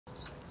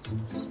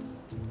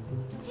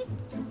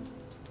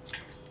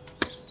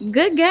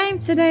Good game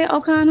today,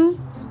 O'Connell.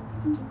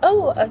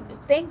 Oh,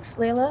 thanks,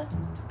 Layla.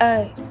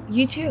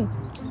 You too.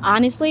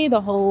 Honestly,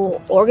 the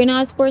whole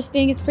organized sports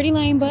thing is pretty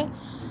lame, but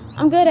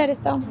I'm good at it,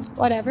 so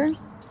whatever.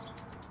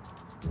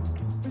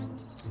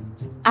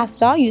 I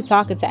saw you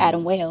talking to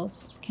Adam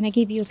Wales. Can I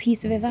give you a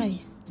piece of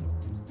advice?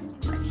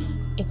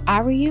 If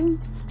I were you,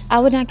 I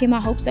would not get my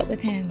hopes up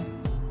with him.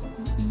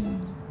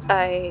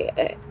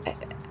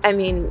 I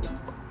mean,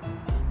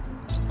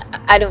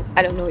 I don't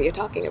know what you're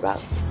talking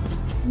about.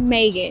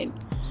 Megan,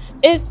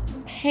 it's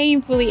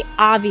painfully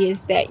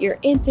obvious that you're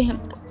into him.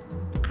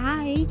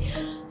 I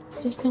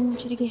just don't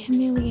want you to get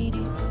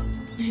humiliated.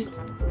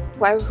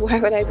 Why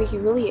would I be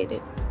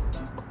humiliated?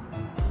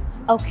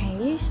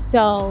 Okay,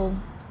 so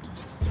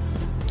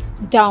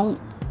don't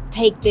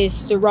take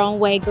this the wrong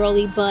way,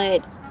 girly,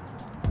 but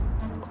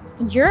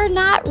you're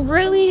not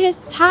really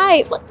his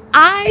type. Look,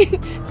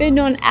 I've been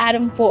on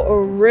Adam for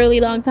a really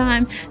long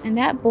time, and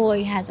that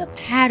boy has a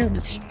pattern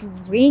of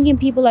stringing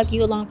people like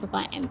you along for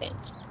fun and then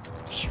just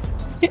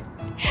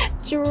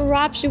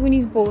drops you when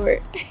he's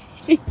bored.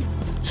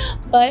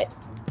 But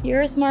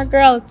you're a smart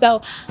girl,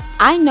 so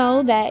I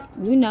know that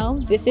you know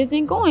this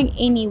isn't going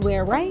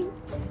anywhere, right?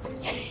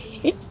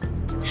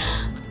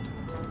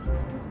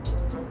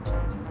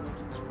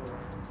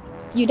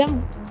 You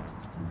don't.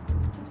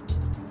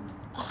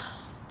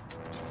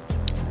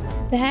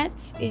 That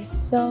is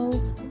so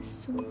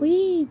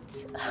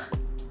sweet.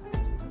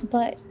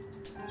 But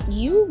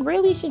you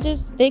really should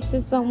just stick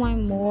to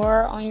someone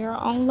more on your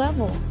own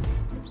level.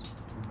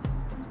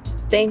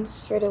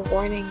 Thanks for the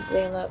warning,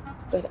 Layla,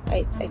 but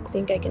I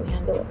think I can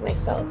handle it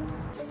myself.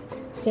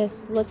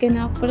 Just looking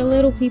out for the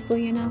little people,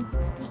 you know.